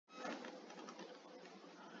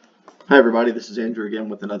Hi everybody, this is Andrew again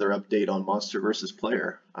with another update on Monster vs.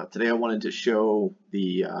 Player. Today I wanted to show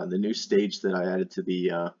the new stage that I added to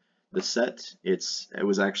the set. It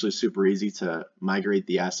was actually super easy to migrate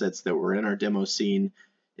the assets that were in our demo scene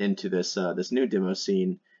into this new demo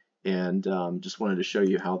scene, and just wanted to show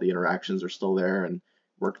you how the interactions are still there and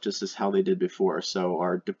work just as how they did before. So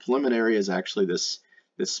our deployment area is actually this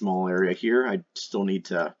small area here. I still need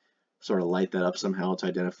to sort of light that up somehow to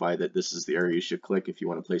identify that this is the area you should click if you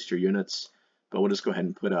want to place your units. But we'll just go ahead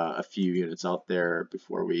and put a few units out there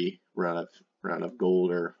before we run out of gold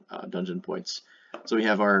or dungeon points. So we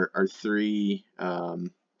have our three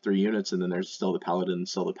units, and then there's still the paladin,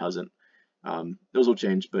 still the peasant. Those will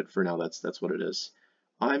change, but for now that's what it is.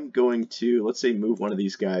 I'm going to, let's say, move one of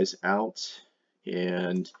these guys out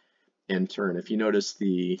and turn. If you notice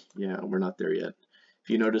we're not there yet. If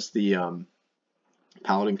you notice the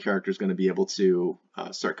paladin character is going to be able to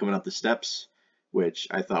start coming up the steps, which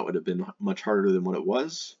I thought would have been much harder than what it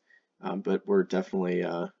was, but we're definitely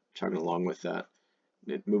chugging along with that.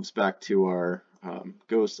 It moves back to our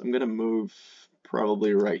ghost. I'm going to move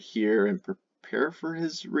probably right here and prepare for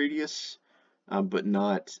his radius, but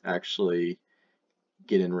not actually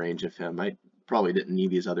get in range of him. I probably didn't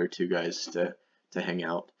need these other two guys to hang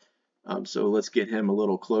out. So let's get him a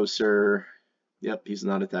little closer. Yep, he's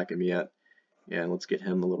not attacking me yet. And let's get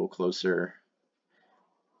him a little closer.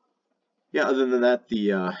 Yeah, other than that,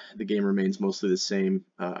 the game remains mostly the same.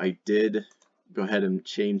 I did go ahead and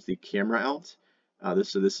change the camera out.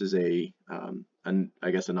 This is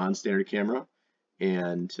I guess a non-standard camera,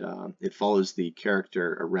 and it follows the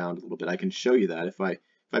character around a little bit. I can show you that if I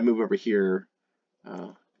move over here.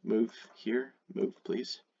 Move here, move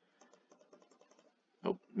please.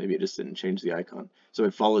 Oh, maybe it just didn't change the icon. So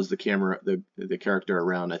it follows the camera, the character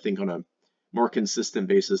around, I think, on a more consistent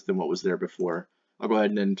basis than what was there before. I'll go ahead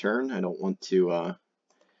and end turn. I don't want to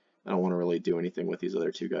really do anything with these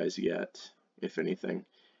other two guys yet, if anything.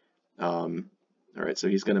 All right, so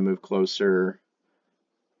he's going to move closer.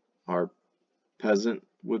 Our peasant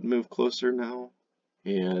would move closer now,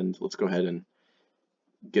 and let's go ahead and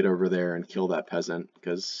get over there and kill that peasant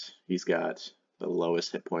because he's got the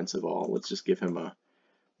lowest hit points of all. Let's just give him a.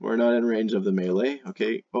 We're not in range of the melee.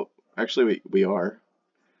 Okay. Oh, actually we are.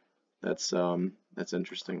 That's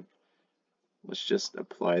interesting. Let's just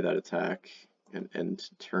apply that attack and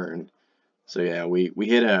turn. So yeah, we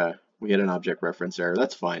hit an object reference error.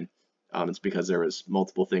 That's fine. It's because there was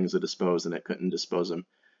multiple things to dispose and it couldn't dispose them.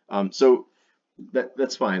 So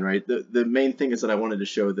that's fine, right? The main thing is that I wanted to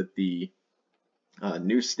show that the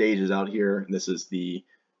new stage is out here. This is the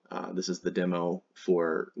demo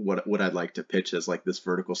for what I'd like to pitch as like this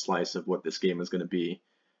vertical slice of what this game is going to be.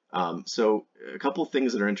 So a couple of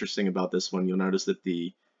things that are interesting about this one. You'll notice that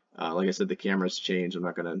like I said, the camera's changed. I'm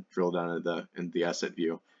not going to drill down into the asset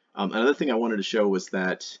view. Another thing I wanted to show was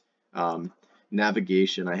that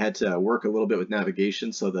navigation. I had to work a little bit with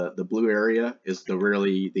navigation. So the blue area is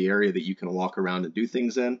the area that you can walk around and do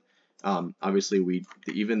things in. Obviously,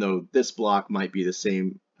 even though this block might be the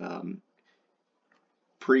same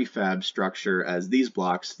prefab structure as these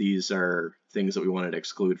blocks, these are things that we wanted to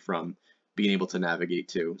exclude from being able to navigate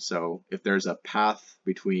to. So if there's a path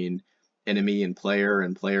between enemy and player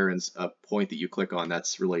and a point that you click on,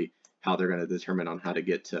 that's really how they're going to determine on how to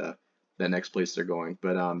get to the next place they're going.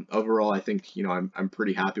 But overall, I think I'm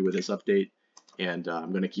pretty happy with this update, and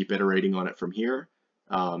I'm going to keep iterating on it from here.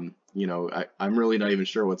 I'm really not even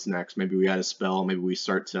sure what's next. Maybe we add a spell. Maybe we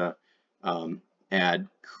start to add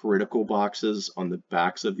critical boxes on the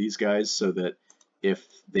backs of these guys so that if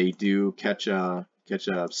they do catch a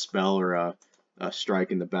spell or a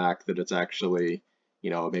strike in the back, that it's actually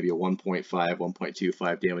maybe a 1.5,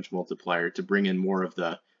 1.25 damage multiplier to bring in more of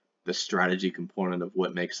the strategy component of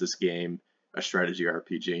what makes this game a strategy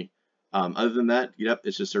RPG. Other than that, yep,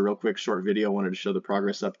 it's just a real quick short video. I wanted to show the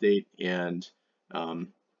progress update, and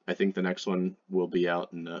I think the next one will be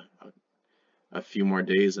out in a few more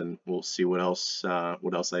days, and we'll see what else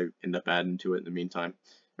I end up adding to it in the meantime.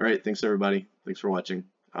 All right, thanks everybody. Thanks for watching.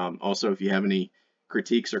 Also, if you have any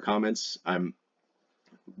critiques or comments,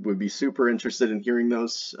 would be super interested in hearing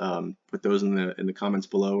those. Put those in the comments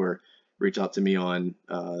below, or reach out to me on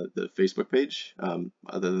the Facebook page.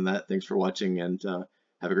 Other than that, thanks for watching, and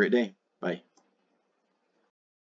have a great day. Bye.